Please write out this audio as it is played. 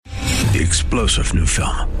The explosive new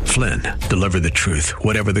film, Flynn, deliver the truth,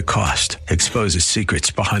 whatever the cost, exposes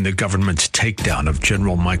secrets behind the government's takedown of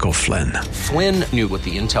General Michael Flynn. Flynn knew what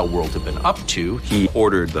the intel world had been up to. He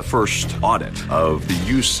ordered the first audit of the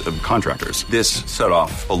use of contractors. This set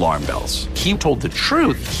off alarm bells. He told the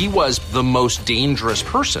truth. He was the most dangerous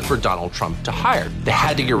person for Donald Trump to hire. They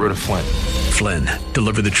had to get rid of Flynn. Flynn,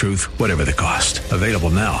 deliver the truth, whatever the cost. Available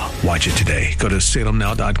now. Watch it today. Go to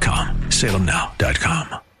salemnow.com.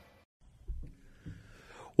 salemnow.com.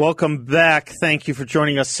 Welcome back. Thank you for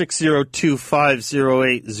joining us.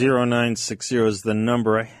 602-508-0960 is the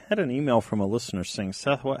number. I had an email from a listener saying,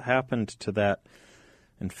 Seth, what happened to that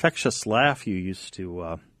infectious laugh you used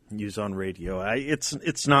to use on radio?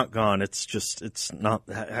 It's not gone. It's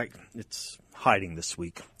hiding this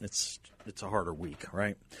week. It's a harder week,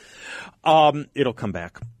 right? It'll come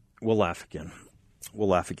back. We'll laugh again. We'll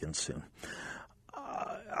laugh again soon.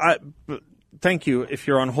 Thank you. If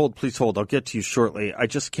you're on hold, please hold. I'll get to you shortly. I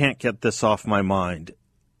just can't get this off my mind.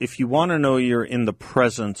 If you want to know you're in the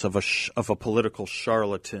presence of a political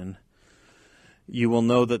charlatan, you will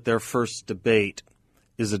know that their first debate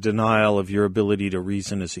is a denial of your ability to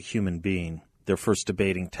reason as a human being. Their first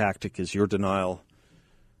debating tactic is your denial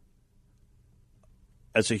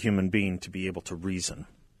as a human being to be able to reason.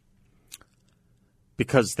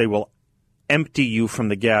 Because they will empty you from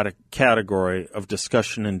the category of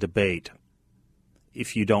discussion and debate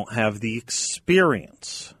if you don't have the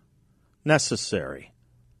experience necessary,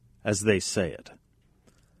 as they say it.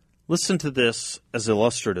 Listen to this as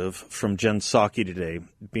illustrative from Jen Psaki today,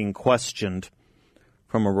 being questioned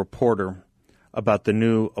from a reporter about the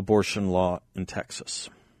new abortion law in Texas.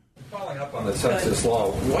 Following up on the Texas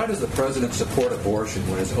law, why does the president support abortion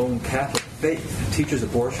when his own Catholic faith teaches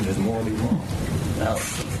abortion is morally wrong? Well,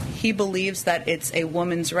 he believes that it's a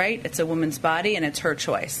woman's right, it's a woman's body, and it's her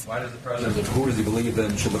choice. Why does the president, who does he believe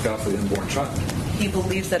then should look out for the unborn child? He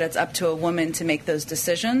believes that it's up to a woman to make those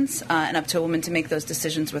decisions, and up to a woman to make those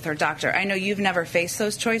decisions with her doctor. I know you've never faced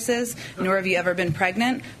those choices, nor have you ever been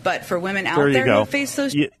pregnant, but for women out there who face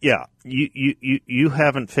those... You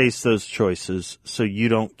haven't faced those choices, so you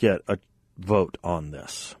don't get a vote on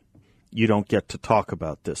this. You don't get to talk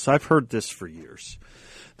about this. I've heard this for years.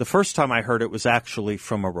 The first time I heard it was actually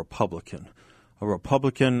from a Republican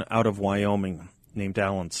out of Wyoming named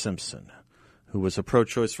Alan Simpson, who was a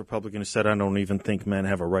pro-choice Republican who said, I don't even think men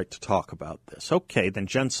have a right to talk about this. Okay, then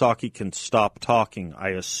Jen Psaki can stop talking, I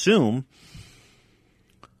assume,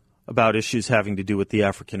 about issues having to do with the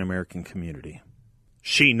African-American community.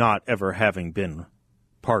 She not ever having been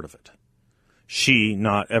part of it. She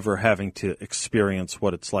not ever having to experience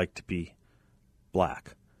what it's like to be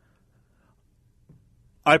black.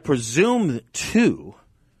 I presume, too,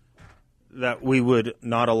 that we would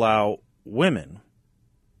not allow women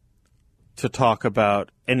to talk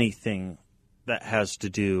about anything that has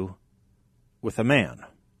to do with a man.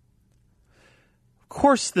 Of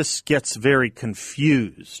course, this gets very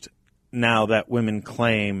confused now that women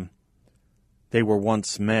claim they were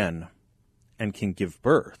once men and can give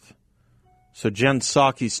birth. So Jen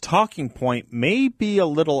Psaki's talking point may be a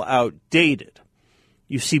little outdated.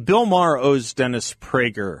 You see, Bill Maher owes Dennis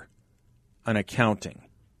Prager an accounting.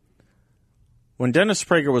 When Dennis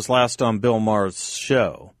Prager was last on Bill Maher's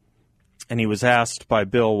show, and he was asked by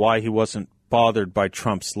Bill why he wasn't bothered by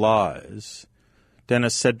Trump's lies,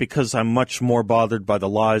 Dennis said, because I'm much more bothered by the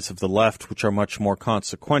lies of the left, which are much more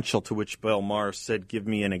consequential, to which Bill Maher said, give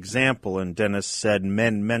me an example, and Dennis said,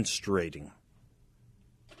 men menstruating.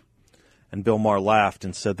 And Bill Maher laughed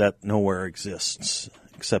and said that nowhere exists,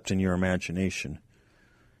 except in your imagination.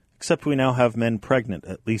 Except we now have men pregnant,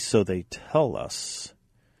 at least so they tell us.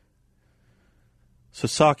 So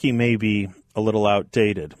Psaki may be a little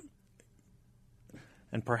outdated.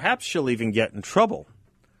 And perhaps she'll even get in trouble.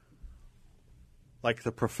 Like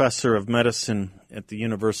the professor of medicine at the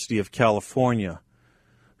University of California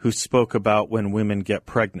who spoke about when women get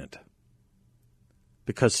pregnant.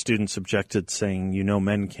 Because students objected, saying,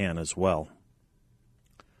 men can as well.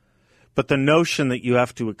 But the notion that you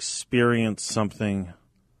have to experience something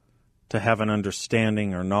to have an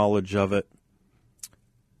understanding or knowledge of it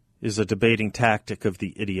is a debating tactic of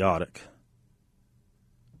the idiotic.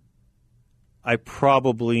 I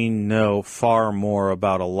probably know far more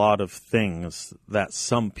about a lot of things that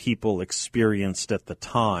some people experienced at the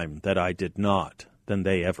time that I did not than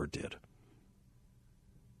they ever did.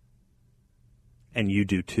 And you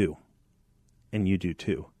do too. And you do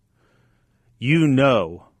too. You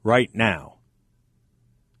know right now,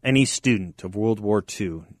 any student of World War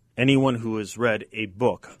II, anyone who has read a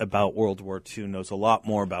book about World War II knows a lot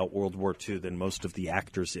more about World War II than most of the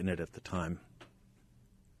actors in it at the time.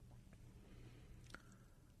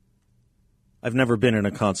 I've never been in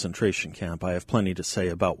a concentration camp. I have plenty to say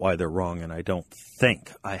about why they're wrong, and I don't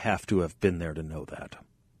think I have to have been there to know that.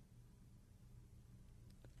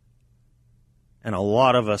 And a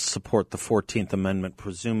lot of us support the 14th Amendment,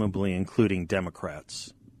 presumably including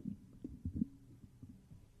Democrats,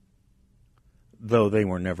 though they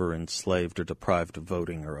were never enslaved or deprived of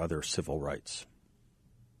voting or other civil rights.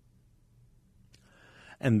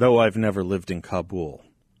 And though I've never lived in Kabul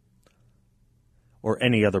or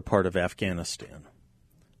any other part of Afghanistan,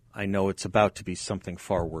 I know it's about to be something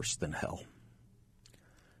far worse than hell.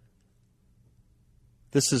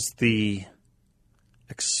 This is the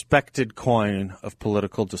expected coin of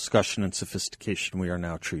political discussion and sophistication we are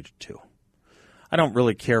now treated to. I don't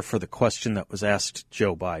really care for the question that was asked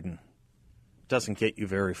Joe Biden. It doesn't get you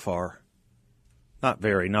very far. Not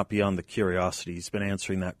beyond the curiosity. He's been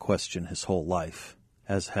answering that question his whole life,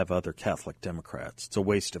 as have other Catholic Democrats. It's a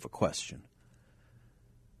waste of a question.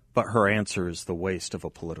 But her answer is the waste of a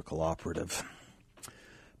political operative.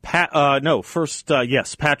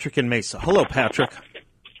 Yes, Patrick in Mesa. Hello, Patrick.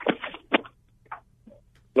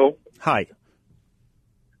 Hello. Hi.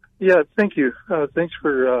 Yeah, thank you. Thanks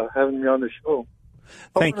for having me on the show.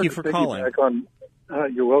 Thank you for calling.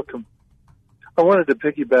 You're welcome. I wanted to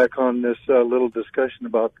piggyback on this little discussion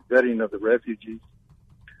about the vetting of the refugees.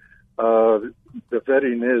 The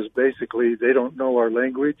vetting is basically they don't know our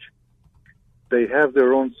language. They have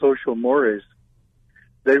their own social mores.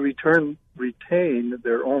 They retain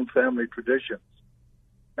their own family traditions,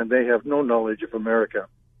 and they have no knowledge of America.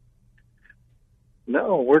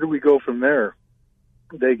 Now, where do we go from there?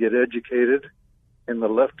 They get educated in the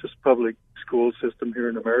leftist public school system here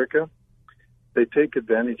in America. They take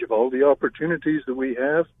advantage of all the opportunities that we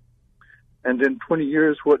have. And in 20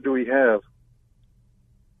 years, what do we have?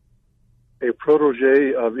 A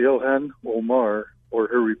protege of Ilhan Omar or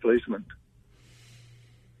her replacement.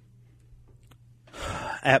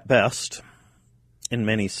 At best, in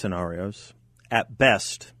many scenarios. At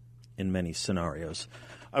best, in many scenarios.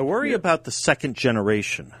 I worry about the second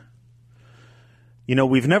generation. You know,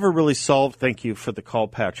 we've never really solved, thank you for the call,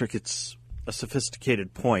 Patrick. It's a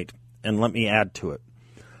sophisticated point, and let me add to it.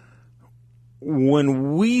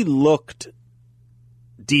 When we looked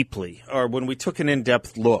deeply, or when we took an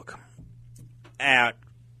in-depth look at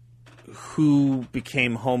who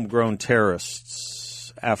became homegrown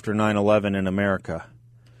terrorists after 9/11 in America,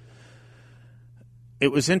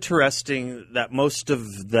 it was interesting that most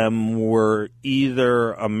of them were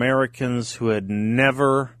either Americans who had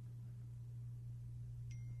never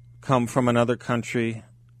come from another country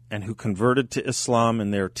and who converted to Islam in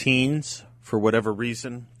their teens for whatever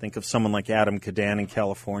reason. Think of someone like Adam Cadan in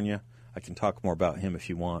California. I can talk more about him if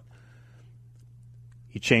you want.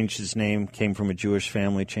 He changed his name, came from a Jewish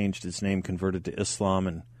family, changed his name, converted to Islam,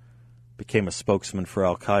 and became a spokesman for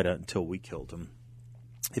Al-Qaeda until we killed him.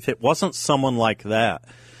 If it wasn't someone like that,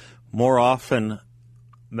 more often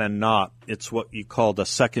than not, it's what you called a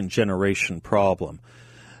second-generation problem.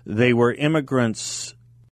 They were immigrants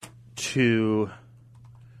to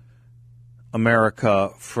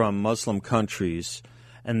America from Muslim countries,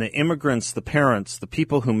 and the immigrants, the parents, the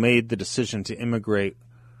people who made the decision to immigrate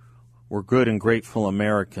were good and grateful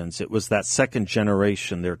Americans. It was that second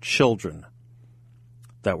generation, their children,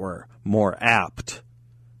 that were more apt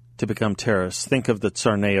to become terrorists. Think of the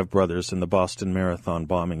Tsarnaev brothers in the Boston Marathon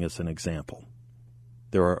bombing as an example.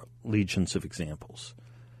 There are legions of examples.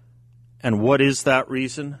 And what is that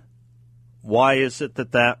reason? Why is it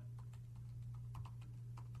that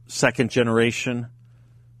second generation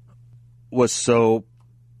was so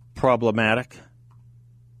problematic?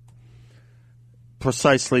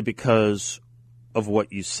 Precisely because of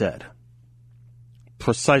what you said.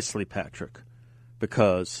 Precisely, Patrick,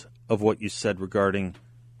 because of what you said regarding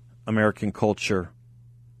American culture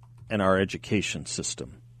and our education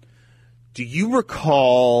system. Do you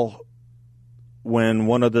recall when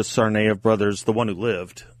one of the Tsarnaev brothers, the one who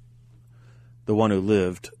lived,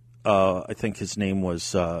 I think his name was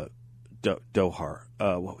Dohar.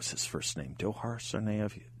 What was his first name? Dohar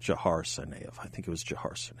Tsarnaev? Jahar Tsarnaev. I think it was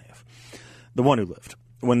Jahar Tsarnaev. The one who lived.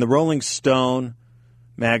 When the Rolling Stone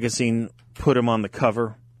magazine put him on the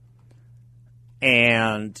cover,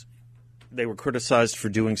 and they were criticized for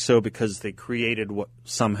doing so because they created what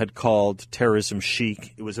some had called terrorism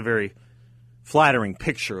chic. It was a very flattering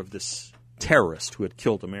picture of this terrorist who had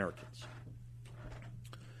killed Americans.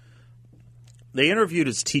 They interviewed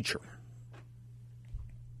his teacher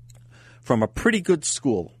from a pretty good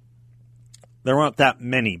school. There aren't that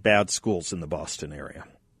many bad schools in the Boston area,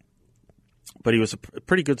 but he was a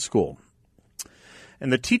pretty good school.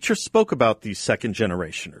 And the teacher spoke about these second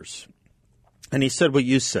generationers, and he said what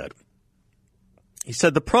you said. He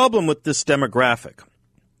said, the problem with this demographic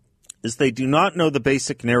is they do not know the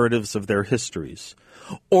basic narratives of their histories,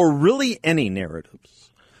 or really any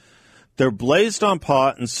narratives. They're blazed on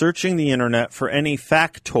pot and searching the internet for any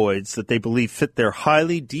factoids that they believe fit their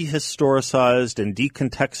highly dehistoricized and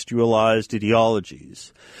decontextualized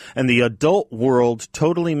ideologies. And the adult world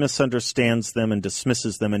totally misunderstands them and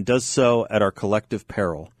dismisses them, and does so at our collective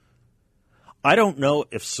peril. I don't know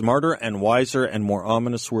if smarter and wiser and more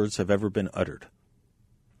ominous words have ever been uttered.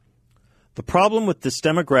 The problem with this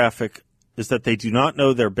demographic is that they do not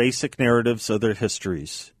know their basic narratives of their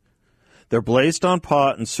histories. They're blazed on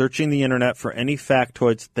pot and searching the internet for any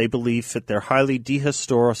factoids that they believe fit their highly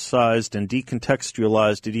dehistoricized and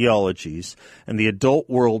decontextualized ideologies, and the adult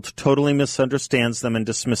world totally misunderstands them and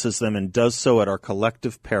dismisses them, and does so at our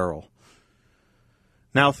collective peril.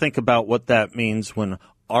 Now think about what that means when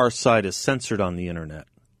our side is censored on the internet.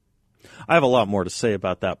 I have a lot more to say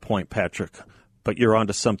about that point, Patrick, but you're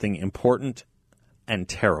onto something important and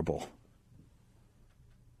terrible.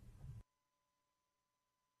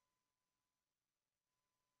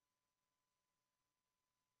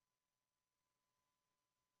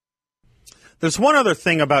 There's one other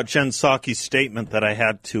thing about Jen Psaki's statement that I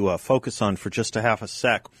had to focus on for just a half a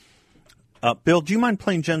sec. Bill, do you mind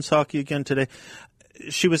playing Jen Psaki again today?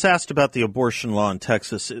 She was asked about the abortion law in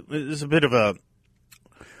Texas. It was a bit of a...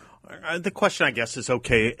 The question, I guess, is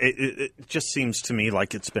okay. It just seems to me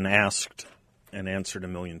like it's been asked and answered a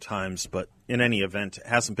million times, but in any event, it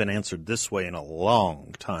hasn't been answered this way in a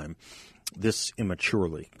long time, this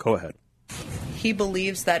immaturely. Go ahead. He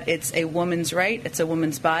believes that it's a woman's right, it's a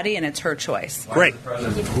woman's body, and it's her choice. Great.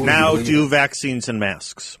 Now do vaccines and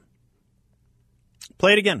masks.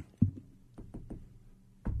 Play it again.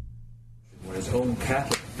 When his own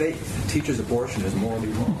Catholic faith teaches abortion is morally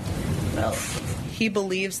wrong. Well, he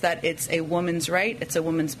believes that it's a woman's right, it's a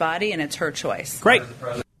woman's body, and it's her choice. Great.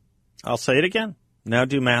 I'll say it again. Now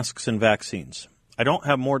do masks and vaccines. I don't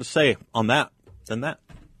have more to say on that than that.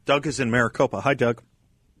 Doug is in Maricopa. Hi, Doug.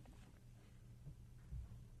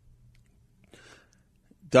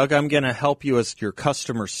 Doug, I'm going to help you as your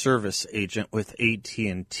customer service agent with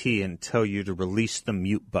AT&T and tell you to release the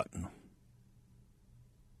mute button.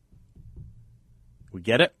 We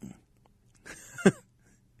get it?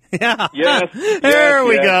 Yeah. Yes. There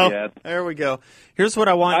we go. Yes. There we go. Here's what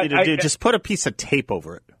I want you to do. Just put a piece of tape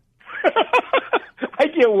over it. I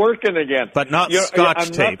get working again. But not Scotch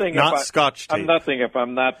tape. Not Scotch tape. I'm nothing if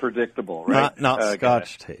I'm not predictable, right? Not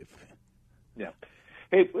Scotch tape. Yeah.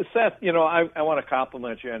 Hey, Seth, I want to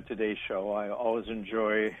compliment you on today's show. I always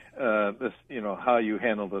enjoy this, how you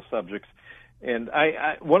handle the subjects. And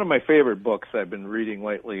I one of my favorite books I've been reading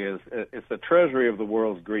lately is it's The Treasury of the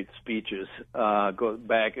World's Great Speeches. It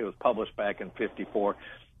was published back in 1954.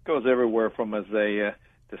 Goes everywhere from Isaiah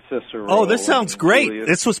to Cicero. Oh, this sounds great. Julius.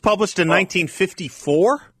 This was published in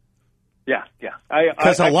 1954? Yeah.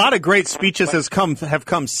 Because a lot of great speeches have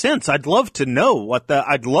come since. I'd love to know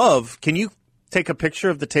can you take a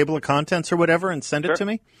picture of the table of contents or whatever and send it to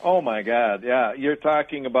me? Oh, my God, yeah. You're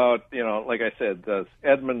talking about, like I said,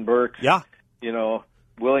 Edmund Burke. Yeah.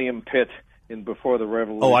 William Pitt in Before the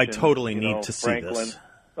Revolution. Oh, I totally need to see Franklin. this.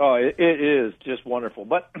 Oh, it is just wonderful.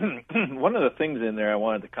 But one of the things in there I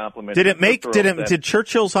wanted to compliment. Did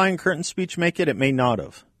Churchill's Iron Curtain speech make it? It may not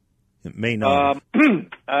have. It may not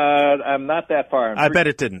have. I'm not that far. I bet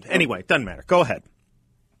it didn't. Anyway, doesn't matter. Go ahead.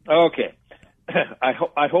 Okay.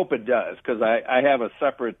 I hope it does, because I have a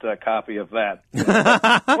separate copy of that.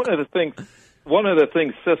 One of the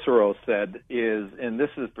things Cicero said is, and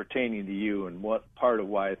this is pertaining to you, and what part of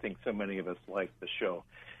why I think so many of us like the show,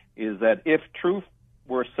 is that if truth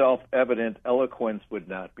were self-evident, eloquence would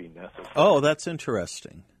not be necessary. Oh, that's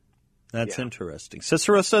interesting. Interesting.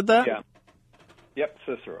 Cicero said that? Yeah. Yep,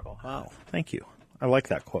 Cicero. Wow, thank you. I like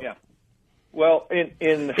that quote. Yeah. Well,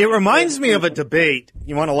 it reminds me of a debate.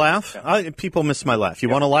 You want to laugh? Yeah. People miss my laugh. You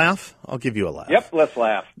want to laugh? I'll give you a laugh. Yep, let's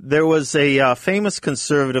laugh. There was a famous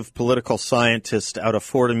conservative political scientist out of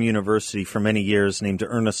Fordham University for many years named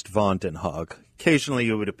Ernest von den Haag. Occasionally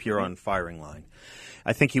he would appear on Firing Line.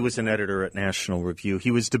 I think he was an editor at National Review.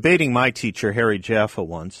 He was debating my teacher, Harry Jaffa,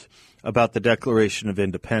 once about the Declaration of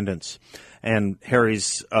Independence. And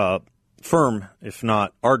Harry's firm, if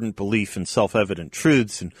not ardent, belief in self-evident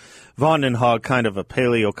truths. And von den Haag, kind of a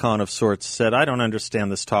paleocon of sorts, said, I don't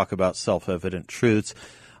understand this talk about self-evident truths.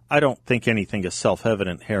 I don't think anything is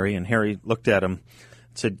self-evident, Harry. And Harry looked at him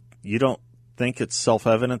and said, you don't think it's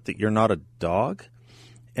self-evident that you're not a dog?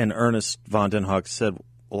 And Ernest von den Haag said,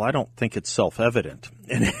 well, I don't think it's self-evident.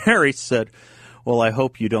 And Harry said, well, I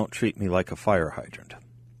hope you don't treat me like a fire hydrant.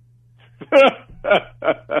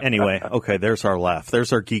 Anyway, okay, there's our laugh.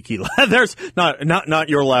 There's our geeky laugh. There's not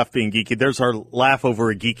your laugh being geeky. There's our laugh over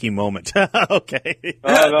a geeky moment. Okay.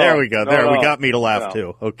 No, there we go. No. We got me to laugh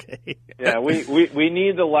too. Okay. Yeah, we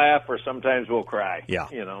need to laugh or sometimes we'll cry. Yeah.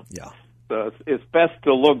 Yeah. So it's best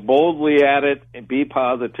to look boldly at it and be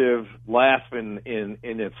positive, laugh in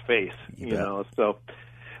its face, you know. So,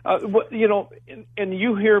 and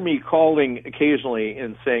you hear me calling occasionally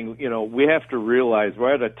and saying, we have to realize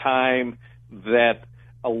we're at a time that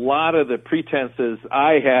a lot of the pretenses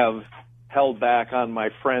I have held back on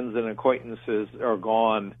my friends and acquaintances are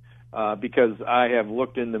gone because I have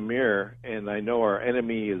looked in the mirror and I know our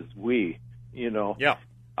enemy is we, Yeah.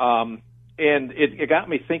 And it got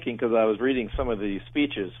me thinking because I was reading some of the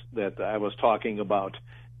speeches that I was talking about,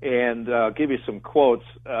 and I'll give you some quotes,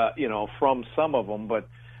 from some of them. But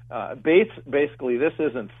basically, this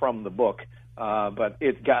isn't from the book, but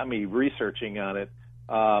it got me researching on it.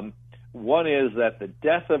 One is that the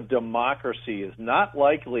death of democracy is not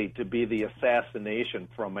likely to be the assassination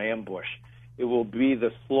from ambush. It will be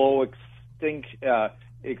the slow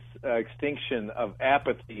extinction of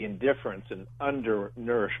apathy, indifference, and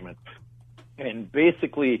undernourishment. And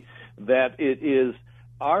basically, that it is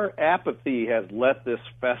our apathy has let this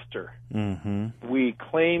fester. Mm-hmm. We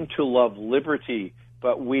claim to love liberty,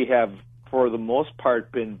 but we have, for the most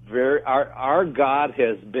part, been our God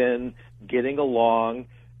has been getting along,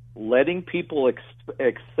 letting people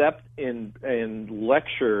accept and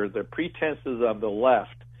lecture the pretenses of the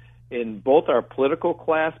left in both our political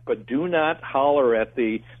class, but do not holler at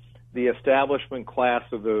the establishment class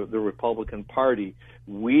of the Republican Party.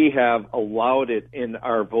 We have allowed it in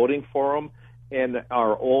our voting forum and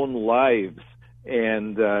our own lives.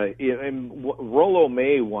 And Rollo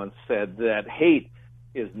May once said that hate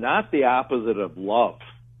is not the opposite of love.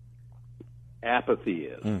 Apathy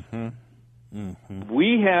is. Mm-hmm. Mm-hmm.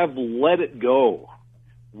 We have let it go.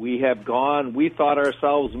 We have gone, we thought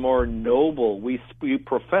ourselves more noble. We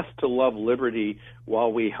profess to love liberty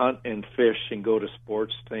while we hunt and fish and go to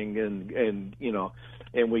sports thing and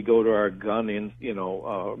we go to our gun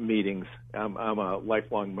meetings. I'm a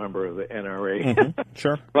lifelong member of the NRA. Mm-hmm.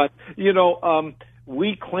 Sure. But,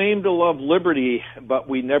 we claim to love liberty, but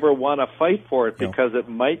we never want to fight for it because it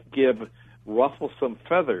might ruffle some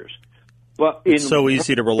feathers. But it's so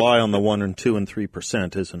easy to rely on the 1% and 2% and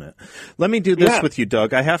 3%, isn't it? Let me do this with you,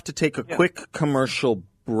 Doug. I have to take a quick commercial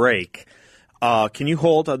break. Can you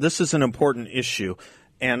hold? This is an important issue,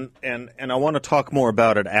 and I want to talk more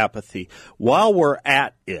about it, apathy. While we're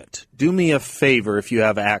at it, do me a favor if you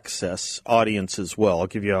have access, audience as well. I'll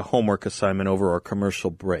give you a homework assignment over our commercial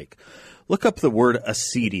break. Look up the word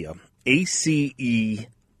acedia, A-C-E-D-I-A,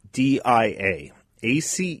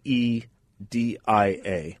 A-C-E-D-I-A.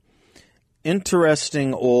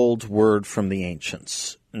 Interesting old word from the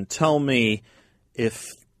ancients. And tell me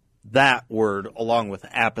if that word, along with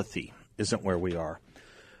apathy, isn't where we are.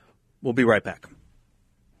 We'll be right back.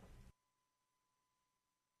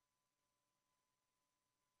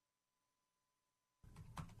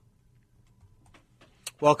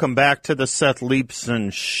 Welcome back to the Seth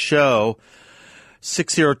Leibsohn Show.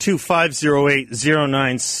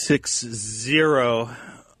 602-508-0960.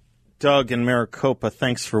 Doug in Maricopa,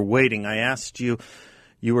 thanks for waiting. I asked you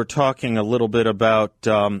were talking a little bit about,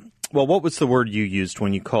 what was the word you used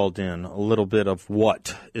when you called in? A little bit of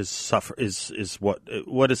what is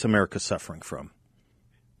what is America suffering from?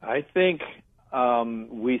 I think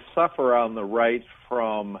we suffer on the right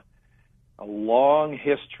from a long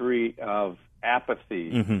history of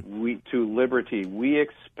apathy to liberty. We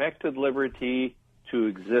expected liberty to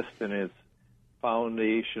exist in its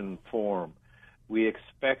foundation form. We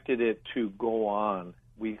expected it to go on.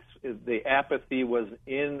 The apathy was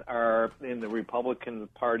in the Republican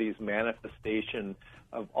Party's manifestation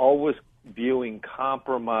of always viewing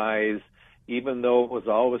compromise, even though it was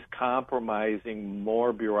always compromising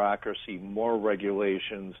more bureaucracy, more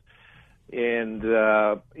regulations, and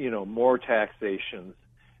more taxations,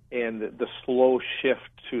 and the slow shift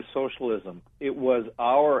to socialism. It was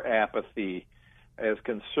our apathy as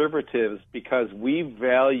conservatives because we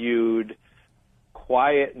valued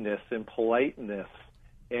quietness and politeness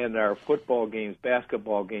in our football games,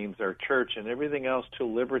 basketball games, our church, and everything else to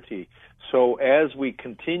liberty. So as we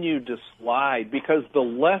continue to slide, because the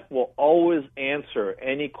left will always answer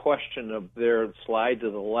any question of their slide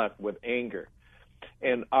to the left with anger,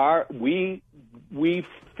 and we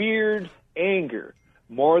feared anger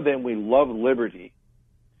more than we loved liberty,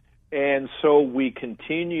 and so we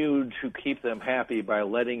continued to keep them happy by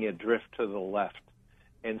letting it drift to the left.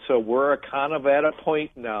 And so we're kind of at a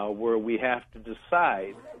point now where we have to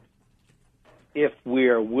decide if we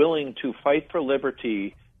are willing to fight for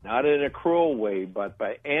liberty not in a cruel way, but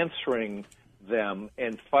by answering them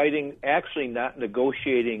and fighting, actually not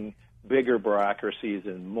negotiating bigger bureaucracies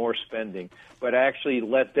and more spending, but actually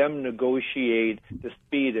let them negotiate the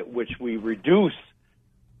speed at which we reduce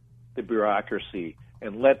the bureaucracy,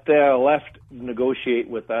 and let the left negotiate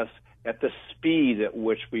with us at the speed at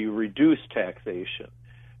which we reduce taxation.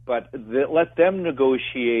 But let them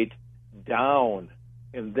negotiate down,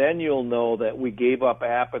 and then you'll know that we gave up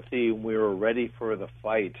apathy and we were ready for the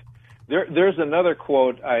fight. There's another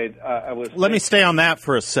quote I was... Let me stay on that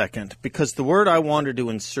for a second, because the word I wanted to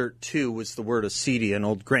insert, too, was the word acedia, an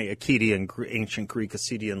old Acedia in ancient Greek,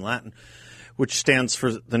 acedia in Latin, which stands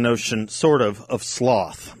for the notion, sort of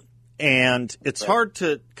sloth. And it's hard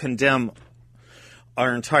to condemn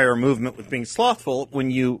our entire movement with being slothful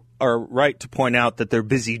when you are right to point out that they're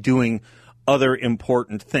busy doing other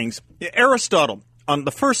important things. Aristotle, on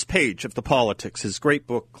the first page of The Politics, his great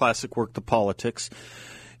book, classic work, The Politics,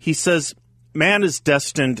 he says, man is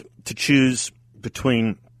destined to choose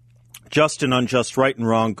between just and unjust, right and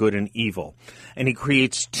wrong, good and evil. And he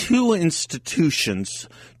creates two institutions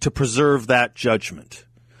to preserve that judgment.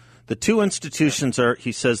 The two institutions are,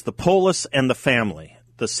 he says, the polis and the family,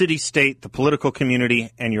 the city-state, the political community,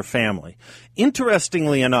 and your family.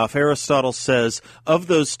 Interestingly enough, Aristotle says of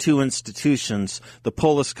those two institutions, the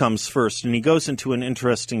polis comes first, and he goes into an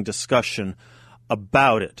interesting discussion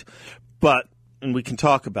about it. And we can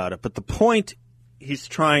talk about it, but the point he's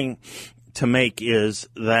trying to make is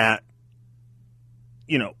that,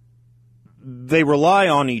 they rely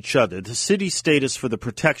on each other. The city-state is for the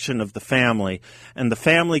protection of the family, and the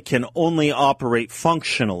family can only operate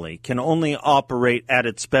functionally, can only operate at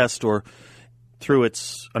its best, or through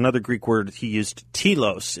its, another Greek word he used,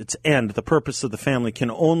 telos, its end. The purpose of the family can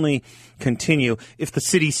only continue if the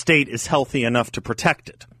city-state is healthy enough to protect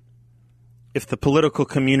it. If the political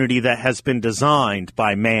community that has been designed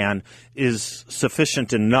by man is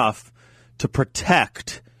sufficient enough to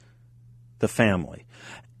protect the family.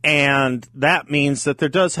 And that means that there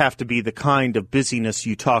does have to be the kind of busyness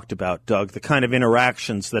you talked about, Doug, the kind of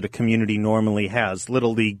interactions that a community normally has.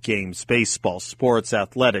 Little league games, baseball, sports,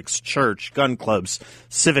 athletics, church, gun clubs,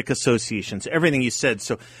 civic associations, everything you said.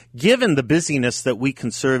 So given the busyness that we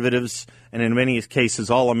conservatives, and in many cases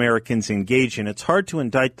all Americans, engage in, it's hard to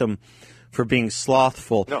indict them for being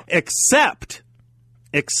slothful, except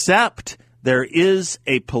there is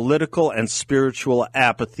a political and spiritual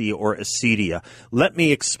apathy or acedia. Let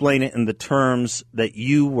me explain it in the terms that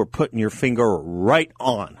you were putting your finger right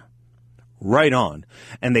on.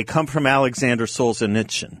 And they come from Alexander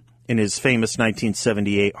Solzhenitsyn in his famous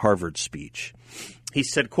 1978 Harvard speech. He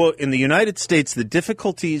said, quote, "In the United States, the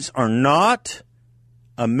difficulties are not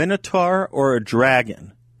a minotaur or a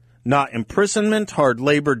dragon, not imprisonment, hard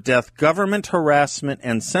labor, death, government harassment,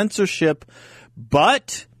 and censorship,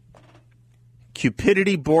 but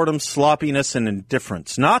cupidity, boredom, sloppiness, and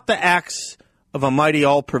indifference. Not the acts of a mighty,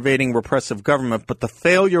 all-pervading, repressive government, but the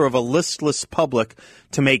failure of a listless public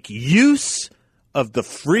to make use of the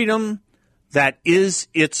freedom that is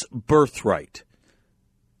its birthright."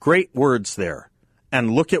 Great words there.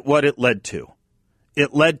 And look at what it led to.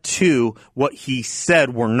 It led to what he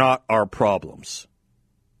said were not our problems.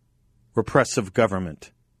 Repressive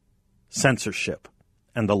government, censorship,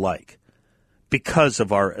 and the like. Because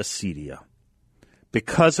of our acedia.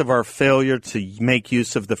 Because of our failure to make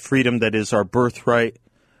use of the freedom that is our birthright,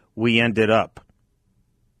 we ended up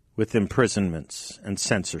with imprisonments and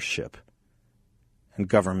censorship and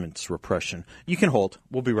government's repression. You can hold.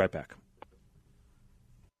 We'll be right back.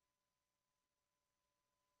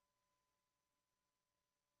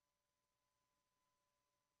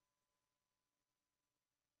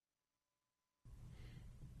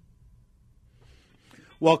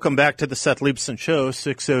 Welcome back to the Seth Leibsohn Show.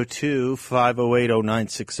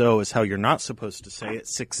 602-508-0960 is how you're not supposed to say it.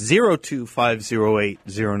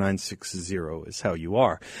 602-508-0960 is how you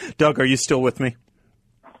are. Doug, are you still with me?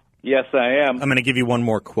 Yes, I am. I'm going to give you one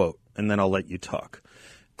more quote, and then I'll let you talk.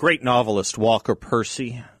 Great novelist Walker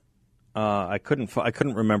Percy. I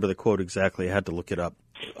couldn't remember the quote exactly. I had to look it up.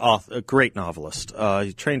 A great novelist.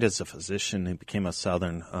 He trained as a physician. He became a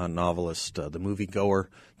Southern novelist. The Moviegoer,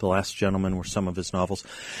 The Last Gentleman were some of his novels.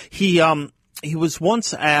 He was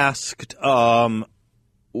once asked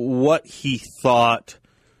what he thought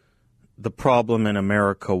the problem in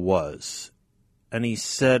America was. And he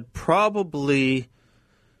said probably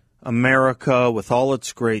America, with all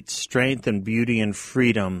its great strength and beauty and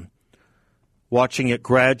freedom, watching it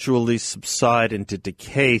gradually subside into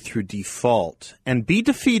decay through default and be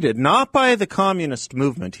defeated not by the communist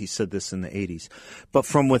movement, he said this in the 80s, but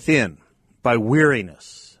from within, by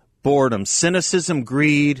weariness, boredom, cynicism,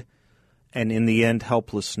 greed, and in the end,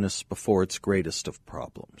 helplessness before its greatest of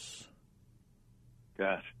problems.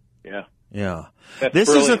 Gosh, yeah. Yeah. That's this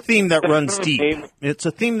brilliant. is a theme that runs deep. It's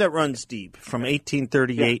a theme that runs deep from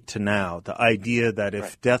 1838 to now. The idea that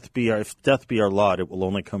if death be our lot, it will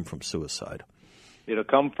only come from suicide. It'll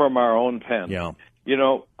come from our own pen. Yeah. You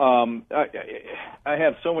know, I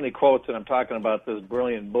have so many quotes, and I'm talking about this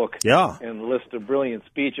brilliant book and list of brilliant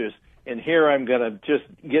speeches. And here I'm going to just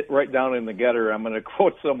get right down in the gutter. I'm going to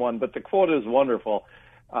quote someone, but the quote is wonderful.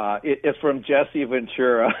 It's from Jesse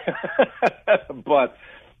Ventura, but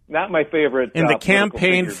not my favorite. In the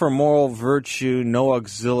campaign for moral virtue, no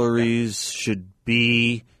auxiliaries should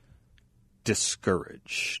be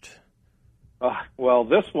discouraged. Well,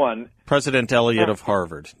 this one, President Eliot of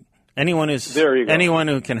Harvard. Anyone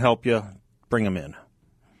who can help you, bring them in.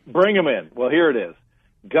 Bring them in. Well, here it is.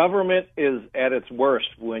 Government is at its worst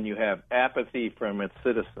when you have apathy from its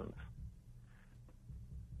citizens.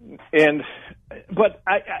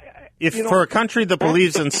 For a country that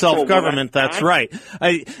believes in self-government, that's right.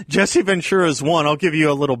 Jesse Ventura is one. I'll give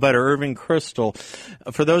you a little better. Irving Kristol.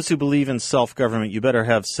 For those who believe in self-government, you better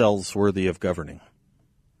have cells worthy of governing.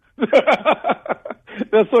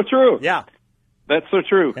 That's so true. Yeah. That's so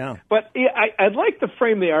true. Yeah. But I'd like to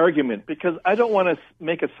frame the argument because I don't want to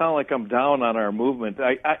make it sound like I'm down on our movement.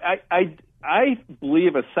 I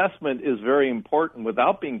believe assessment is very important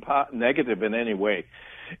without being negative in any way.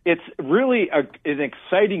 It's really an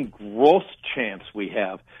exciting growth chance we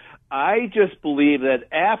have. I just believe that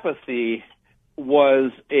apathy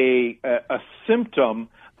was a symptom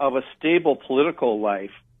of a stable political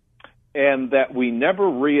life and that we never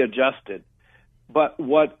readjusted. But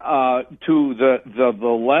what to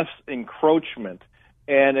the less encroachment,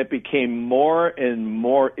 and it became more and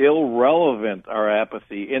more irrelevant, our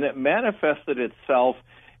apathy, and it manifested itself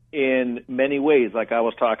in many ways, like I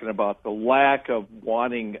was talking about, the lack of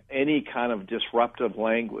wanting any kind of disruptive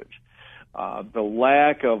language, the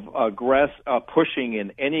lack of pushing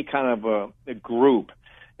in any kind of a group.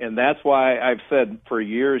 And that's why I've said for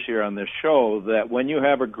years here on this show that when you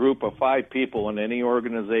have a group of 5 people in any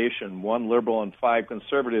organization, 1 liberal and 5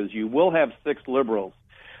 conservatives, you will have 6 liberals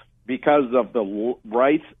because of the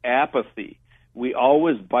right's apathy. We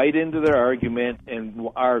always bite into their argument, and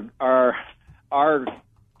our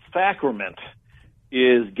sacrament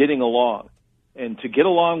is getting along. And to get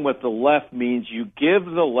along with the left means you give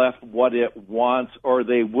the left what it wants or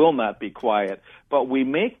they will not be quiet. But we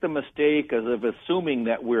make the mistake of assuming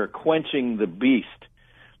that we're quenching the beast.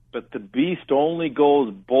 But the beast only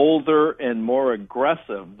goes bolder and more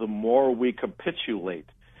aggressive the more we capitulate.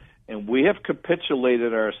 And we have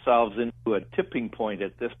capitulated ourselves into a tipping point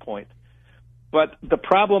at this point. But the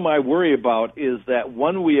problem I worry about is that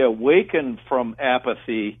when we awaken from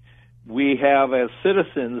apathy, we have, as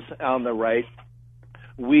citizens on the right,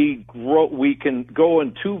 we can go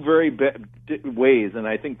in 2 very ways, and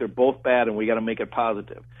I think they're both bad, and we got to make it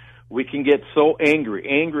positive. We can get so angry.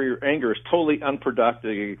 Anger is totally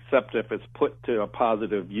unproductive, except if it's put to a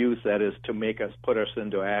positive use, that is to make us put us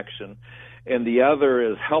into action. And the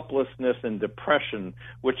other is helplessness and depression,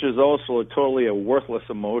 which is also totally a worthless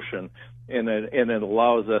emotion, and it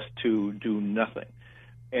allows us to do nothing.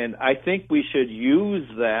 And I think we should use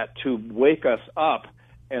that to wake us up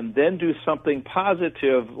and then do something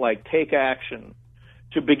positive like take action,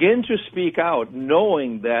 to begin to speak out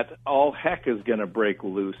knowing that all heck is going to break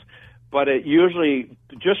loose. But it usually,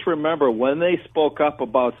 just remember, when they spoke up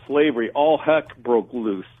about slavery, all heck broke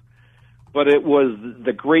loose. But it was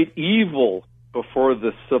the great evil before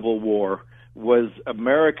the Civil War was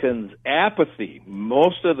Americans' apathy.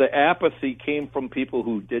 Most of the apathy came from people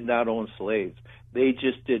who did not own slaves. They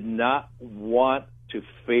just did not want to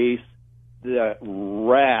face the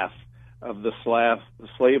wrath of the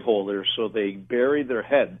slaveholders, so they buried their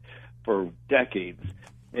head for decades.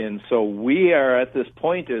 And so we are at this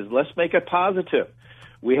point is let's make it positive.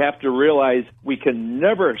 We have to realize we can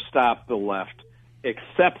never stop the left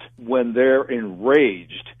except when they're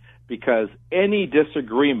enraged, because any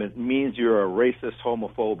disagreement means you're a racist,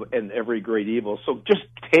 homophobe, and every great evil. So just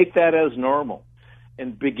take that as normal.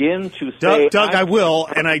 And begin to say... Doug, I will,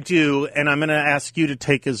 and I do, and I'm going to ask you to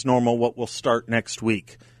take as normal what will start next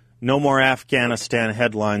week. No more Afghanistan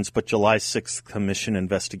headlines, but July 6th Commission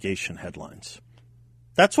investigation headlines.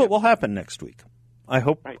 That's what will happen next week. I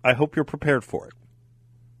hope you're prepared for it.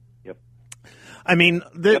 Yep. I mean,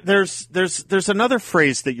 there's another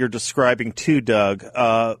phrase that you're describing too, Doug.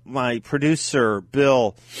 My producer,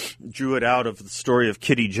 Bill, drew it out of the story of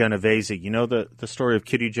Kitty Genovese. You know the story of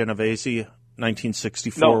Kitty Genovese?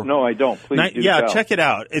 1964. No, I don't. Please do yeah, tell. check it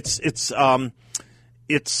out. It's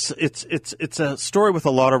it's a story with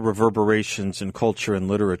a lot of reverberations in culture and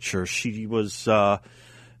literature. She was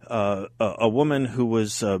a woman who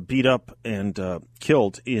was beat up and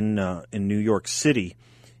killed in New York City.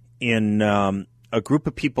 In a group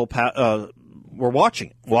of people were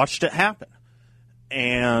watched it happen,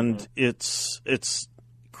 and it's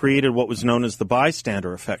created what was known as the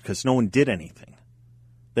bystander effect because no one did anything.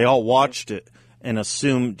 They all watched it and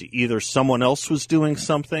assumed either someone else was doing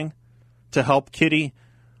something to help Kitty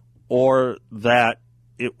or that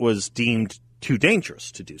it was deemed too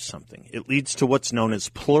dangerous to do something. It leads to what's known as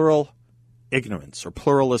plural ignorance or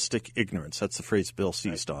pluralistic ignorance. That's the phrase Bill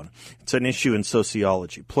seized on. It's an issue in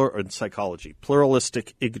sociology, in psychology,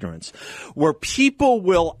 pluralistic ignorance, where people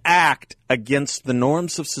will act against the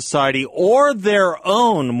norms of society or their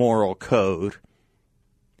own moral code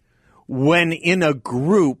when in a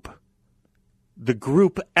group, the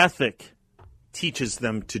group ethic teaches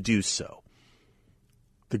them to do so.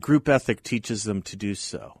 The group ethic teaches them to do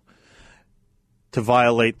so, to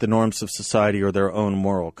violate the norms of society or their own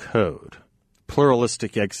moral code.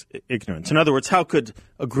 Pluralistic ignorance. In other words, how could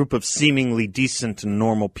a group of seemingly decent and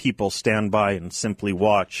normal people stand by and simply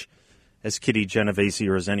watch as Kitty Genovese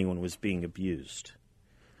or as anyone was being abused?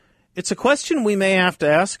 It's a question we may have to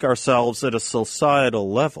ask ourselves at a societal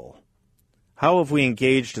level. How have we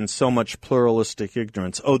engaged in so much pluralistic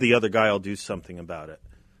ignorance? Oh, the other guy will do something about it.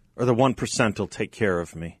 Or the 1% will take care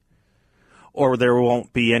of me. Or there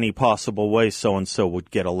won't be any possible way so-and-so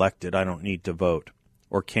would get elected. I don't need to vote.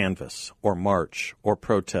 Or canvass, or march, or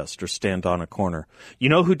protest, or stand on a corner. You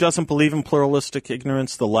know who doesn't believe in pluralistic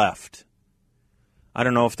ignorance? The left. I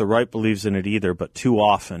don't know if the right believes in it either, but too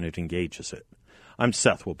often it engages it. I'm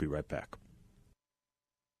Seth. We'll be right back.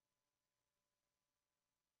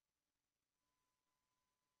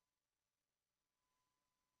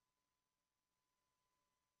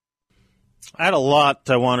 I had a lot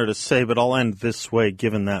I wanted to say, but I'll end this way,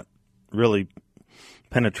 given that really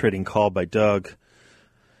penetrating call by Doug.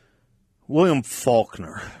 William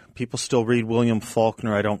Faulkner. People still read William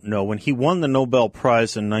Faulkner, I don't know. When he won the Nobel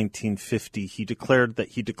Prize in 1950, he declared that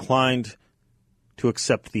he declined to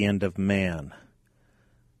accept the end of man.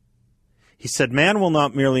 He said, man will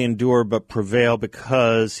not merely endure but prevail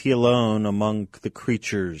because he alone among the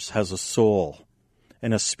creatures has a soul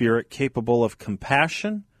and a spirit capable of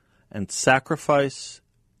compassion and sacrifice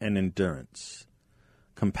and endurance.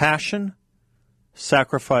 Compassion,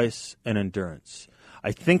 sacrifice, and endurance.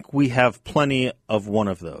 I think we have plenty of one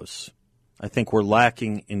of those. I think we're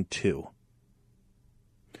lacking in two.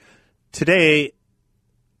 Today,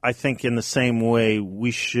 I think in the same way, we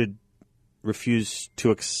should refuse to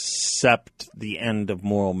accept the end of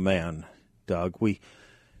moral man, Doug. We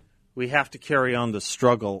have to carry on the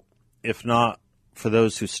struggle, if not for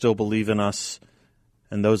those who still believe in us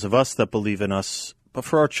and those of us that believe in us, but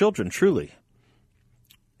for our children, truly.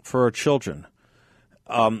 For our children.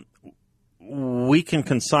 We can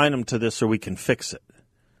consign them to this or we can fix it.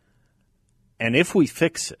 And if we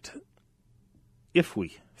fix it,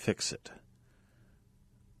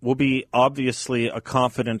 we'll be obviously a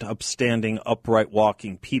confident, upstanding, upright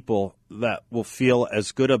walking people that will feel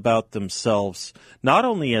as good about themselves, not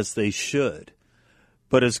only as they should,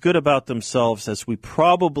 but as good about themselves as we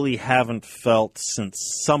probably haven't felt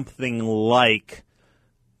since something like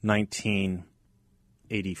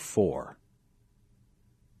 1984.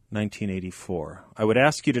 1984. I would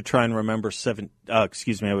ask you to try and remember I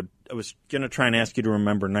was going to try and ask you to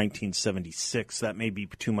remember 1976. That may be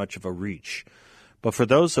too much of a reach. But for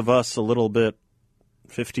those of us a little bit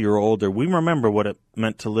 50 or older, we remember what it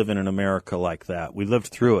meant to live in an America like that. We lived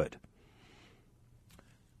through it.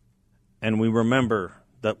 And we remember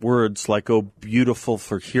that words like, "Oh, beautiful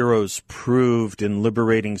for heroes proved in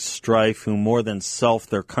liberating strife, who more than self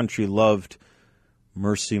their country loved,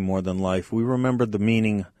 mercy more than life." We remember the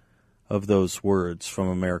meaning of those words from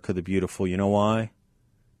America the Beautiful. You know why?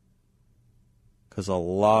 Because a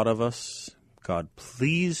lot of us, God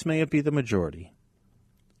please may it be the majority,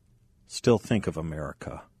 still think of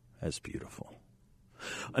America as beautiful.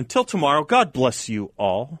 Until tomorrow, God bless you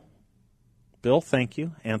all. Bill, thank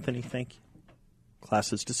you. Anthony, thank you.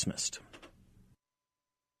 Class is dismissed.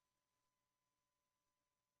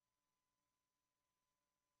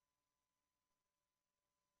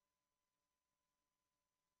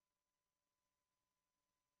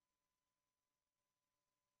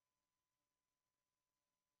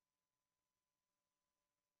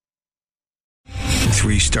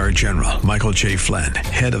 3-star general Michael J. Flynn,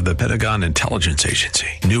 head of the Pentagon Intelligence Agency,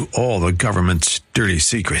 knew all the government's dirty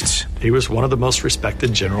secrets. He was one of the most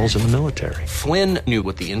respected generals in the military. Flynn knew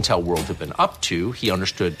what the intel world had been up to. He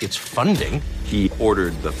understood its funding. He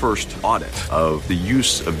ordered the first audit of the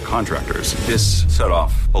use of contractors. This set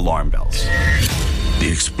off alarm bells. The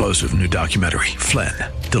explosive new documentary, Flynn,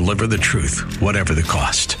 Deliver the Truth, Whatever the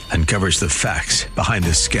Cost, uncovers the facts behind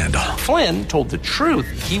this scandal. Flynn told the truth.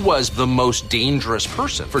 He was the most dangerous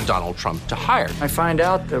person for Donald Trump to hire. I find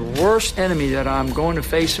out the worst enemy that I'm going to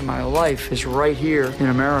face in my life is right here in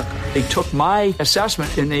America. They took my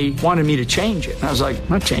assessment and they wanted me to change it. And I was like, I'm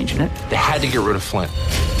not changing it. They had to get rid of Flynn.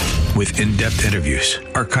 With in-depth interviews,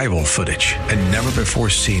 archival footage, and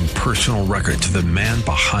never-before-seen personal records of the man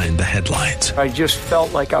behind the headlines. I just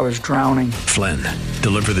felt like I was drowning. Flynn,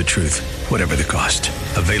 Deliver the Truth, Whatever the Cost.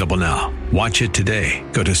 Available now. Watch it today.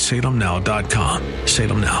 Go to salemnow.com.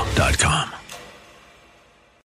 salemnow.com.